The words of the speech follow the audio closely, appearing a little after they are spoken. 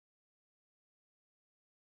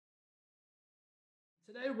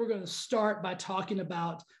Today, we're going to start by talking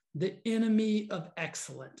about the enemy of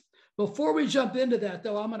excellent. Before we jump into that,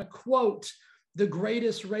 though, I'm going to quote the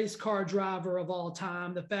greatest race car driver of all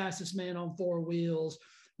time, the fastest man on four wheels,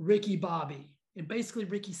 Ricky Bobby. And basically,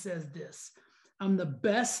 Ricky says this: I'm the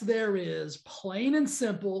best there is, plain and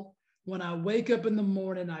simple. When I wake up in the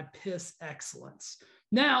morning, I piss excellence.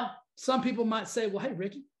 Now, some people might say, well, hey,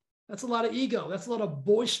 Ricky, that's a lot of ego. That's a lot of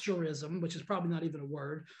boisterism, which is probably not even a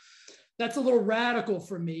word. That's a little radical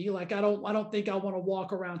for me. Like, I don't think I want to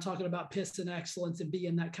walk around talking about piss and excellence and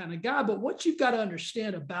being that kind of guy. But what you've got to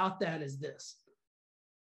understand about that is this: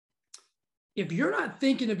 if you're not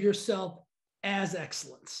thinking of yourself as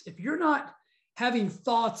excellence, if you're not having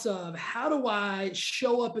thoughts of how do I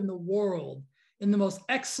show up in the world in the most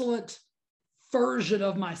excellent version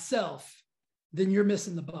of myself, then you're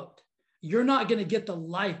missing the boat. You're not going to get the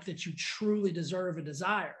life that you truly deserve and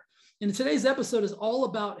desire. And today's episode is all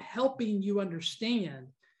about helping you understand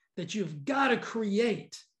that you've got to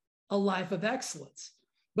create a life of excellence.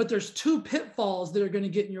 But there's two pitfalls that are going to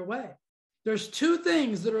get in your way. There's two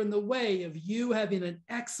things that are in the way of you having an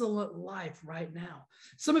excellent life right now.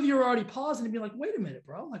 Some of you are already pausing and be like, wait a minute,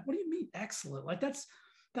 bro. Like, what do you mean excellent? Like,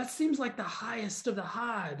 that seems like the highest of the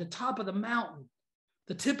high, the top of the mountain,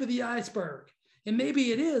 the tip of the iceberg. And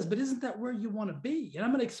maybe it is, but isn't that where you want to be? And I'm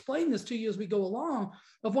going to explain this to you as we go along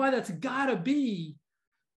of why that's got to be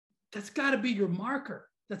your marker.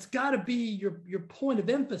 That's got to be your point of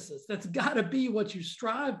emphasis. That's got to be what you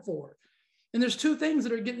strive for. And there's two things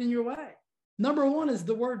that are getting in your way. Number one is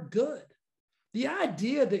the word good. The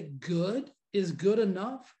idea that good is good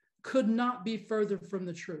enough could not be further from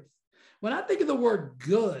the truth. When I think of the word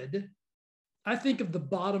good, I think of the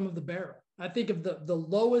bottom of the barrel. I think of the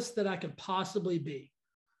lowest that I could possibly be.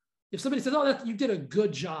 If somebody says, oh, you did a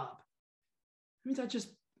good job, it means I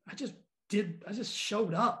just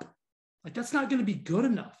showed up. Like, that's not going to be good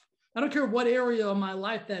enough. I don't care what area of my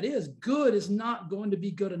life that is. Good is not going to be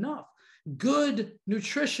good enough. Good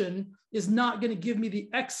nutrition is not going to give me the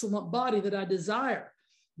excellent body that I desire.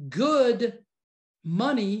 Good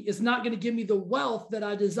money is not going to give me the wealth that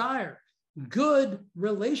I desire. Good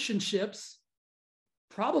relationships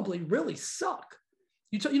probably really suck.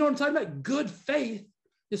 You know what I'm talking about? Good faith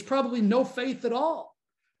is probably no faith at all,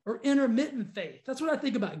 or intermittent faith. That's what I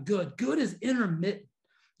think about good. Good is intermittent.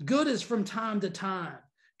 Good is from time to time.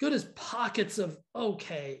 Good is pockets of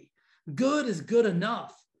okay. Good is good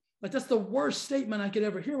enough. Like, that's the worst statement I could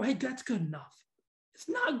ever hear. Well, hey, that's good enough. It's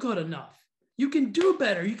not good enough. You can do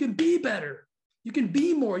better. You can be better. You can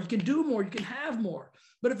be more. You can do more. You can have more.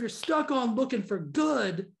 But if you're stuck on looking for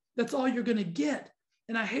good, that's all you're going to get.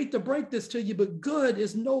 And I hate to break this to you, but good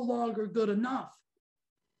is no longer good enough.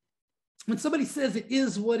 When somebody says it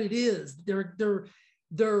is what it is,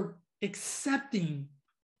 they're accepting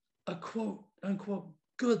a quote unquote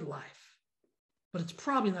good life, but it's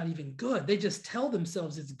probably not even good. They just tell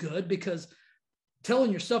themselves it's good, because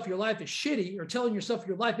telling yourself your life is shitty or telling yourself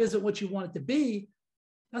your life isn't what you want it to be,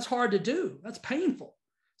 that's hard to do. That's painful.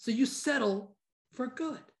 So you settle for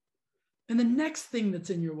good. And the next thing that's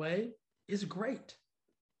in your way is great.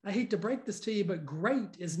 I hate to break this to you, but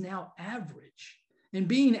great is now average. And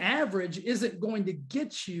being average isn't going to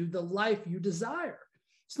get you the life you desire.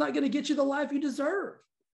 It's not going to get you the life you deserve.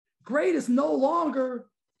 Great is no longer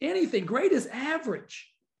anything. Great is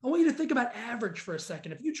average. I want you to think about average for a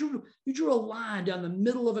second. If you drew a line down the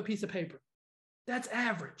middle of a piece of paper, that's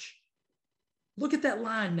average. Look at that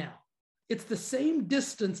line now. It's the same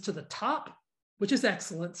distance to the top, which is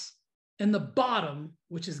excellence, and the bottom,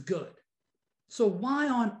 which is good. So why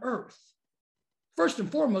on earth, first and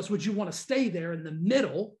foremost, would you want to stay there in the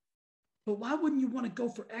middle? But why wouldn't you want to go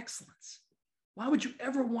for excellence? Why would you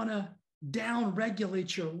ever want to down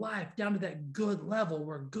regulate your life down to that good level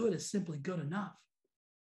where good is simply good enough?